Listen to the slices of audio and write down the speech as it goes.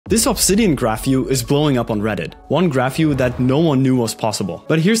This Obsidian graph view is blowing up on Reddit. One graph view that no one knew was possible.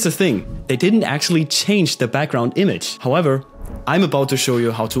 But here's the thing, they didn't actually change the background image. However, I'm about to show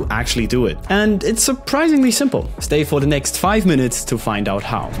you how to actually do it. And it's surprisingly simple. Stay for the next 5 minutes to find out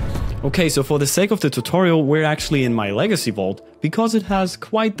how. Okay, so for the sake of the tutorial, we're actually in my legacy vault because it has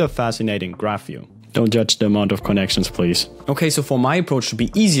quite the fascinating graph view. Don't judge the amount of connections, please. Okay, so for my approach to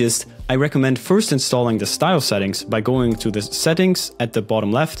be easiest, I recommend first installing the style settings by going to the settings at the bottom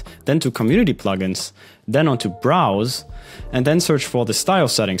left, then to community plugins, then onto browse, and then search for the style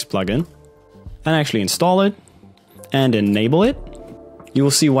settings plugin, and actually install it, and enable it. You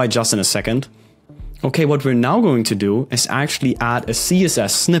will see why just in a second. Okay, what we're now going to do is actually add a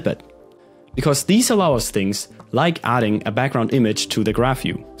CSS snippet, because these allow us things like adding a background image to the graph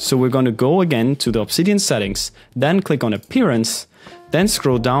view. So we're going to go again to the Obsidian settings, then click on appearance, then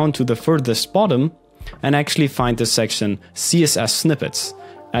scroll down to the furthest bottom and actually find the section CSS snippets.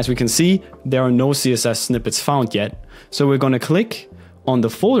 As we can see, there are no CSS snippets found yet. So we're going to click on the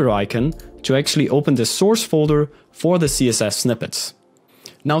folder icon to actually open the source folder for the CSS snippets.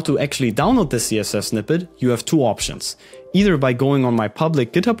 Now to actually download the CSS snippet, you have two options. Either by going on my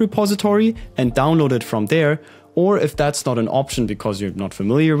public GitHub repository and download it from there, or if that's not an option because you're not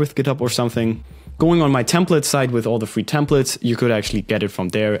familiar with GitHub or something, going on my template site with all the free templates, you could actually get it from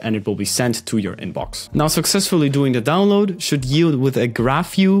there and it will be sent to your inbox. Now successfully doing the download should yield with a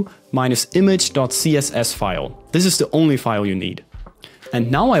graphview-image.css file. This is the only file you need.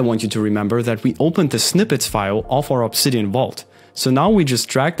 And now I want you to remember that we opened the snippets file of our Obsidian vault. So now we just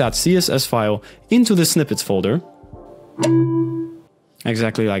drag that CSS file into the snippets folder.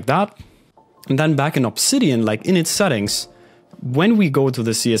 Exactly like that. And then back in Obsidian, like in its settings, when we go to the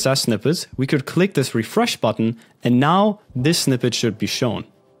CSS snippets, we could click this refresh button and now this snippet should be shown.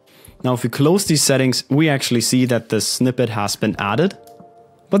 Now if we close these settings, we actually see that the snippet has been added,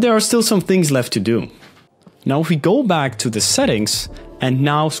 but there are still some things left to do. Now if we go back to the settings and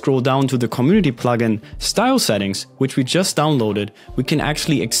now scroll down to the community plugin style settings, which we just downloaded, we can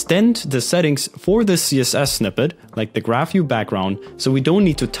actually extend the settings for the CSS snippet, like the graph view background, so we don't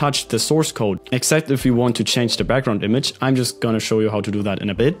need to touch the source code, except if we want to change the background image. I'm just gonna show you how to do that in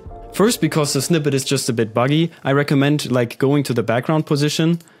a bit. First, because the snippet is just a bit buggy, I recommend like going to the background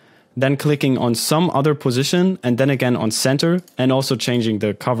position, then clicking on some other position and then again on center, and also changing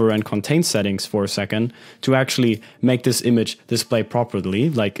the cover and contain settings for a second to actually make this image display properly,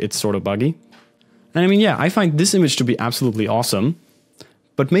 like it's sort of buggy. And I mean, yeah, I find this image to be absolutely awesome,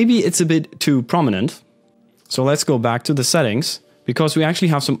 but maybe it's a bit too prominent. So let's go back to the settings because we actually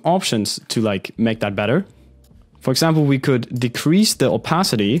have some options to like make that better. For example, we could decrease the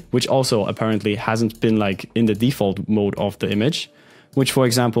opacity, which also apparently hasn't been like in the default mode of the image, which for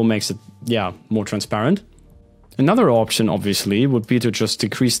example makes it, yeah, more transparent. Another option obviously would be to just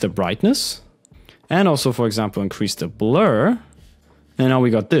decrease the brightness and also for example increase the blur. And now we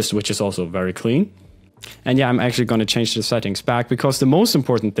got this, which is also very clean. And yeah, I'm actually going to change the settings back because the most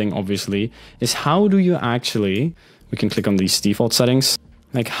important thing obviously is how do you actually, we can click on these default settings,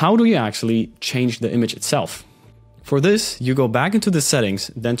 like how do you actually change the image itself? For this, you go back into the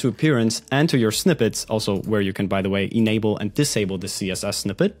settings, then to appearance and to your snippets, also where you can, by the way, enable and disable the CSS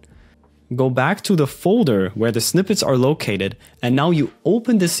snippet. Go back to the folder where the snippets are located, and now you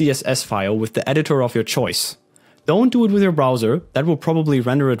open the CSS file with the editor of your choice. Don't do it with your browser, that will probably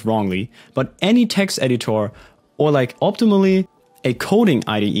render it wrongly, but any text editor or like optimally a coding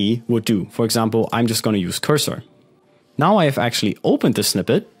IDE would do. For example, I'm just going to use Cursor. Now I have actually opened the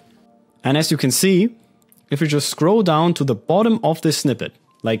snippet, and as you can see, if you just scroll down to the bottom of this snippet,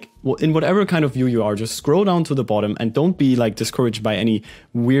 like in whatever kind of view you are, just scroll down to the bottom and don't be like discouraged by any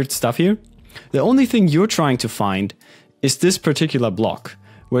weird stuff here. The only thing you're trying to find is this particular block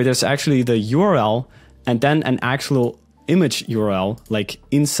where there's actually the URL and then an actual image URL like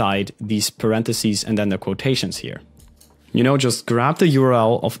inside these parentheses and then the quotations here. You know, just grab the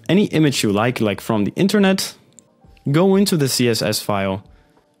URL of any image you like from the internet, go into the CSS file,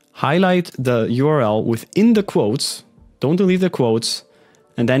 highlight the URL within the quotes, don't delete the quotes,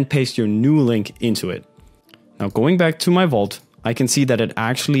 and then paste your new link into it. Now going back to my vault, I can see that it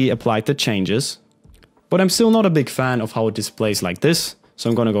actually applied the changes, but I'm still not a big fan of how it displays like this. So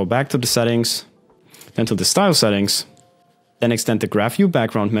I'm going to go back to the settings, then to the style settings, then extend the graph view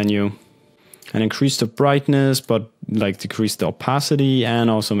background menu and increase the brightness, but like decrease the opacity and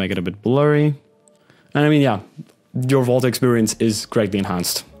also make it a bit blurry. And I mean, yeah, your vault experience is greatly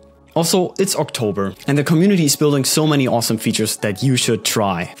enhanced. Also, it's October, and the community is building so many awesome features that you should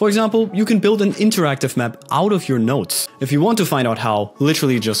try. For example, you can build an interactive map out of your notes. If you want to find out how,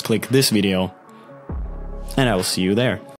 literally just click this video, and I will see you there.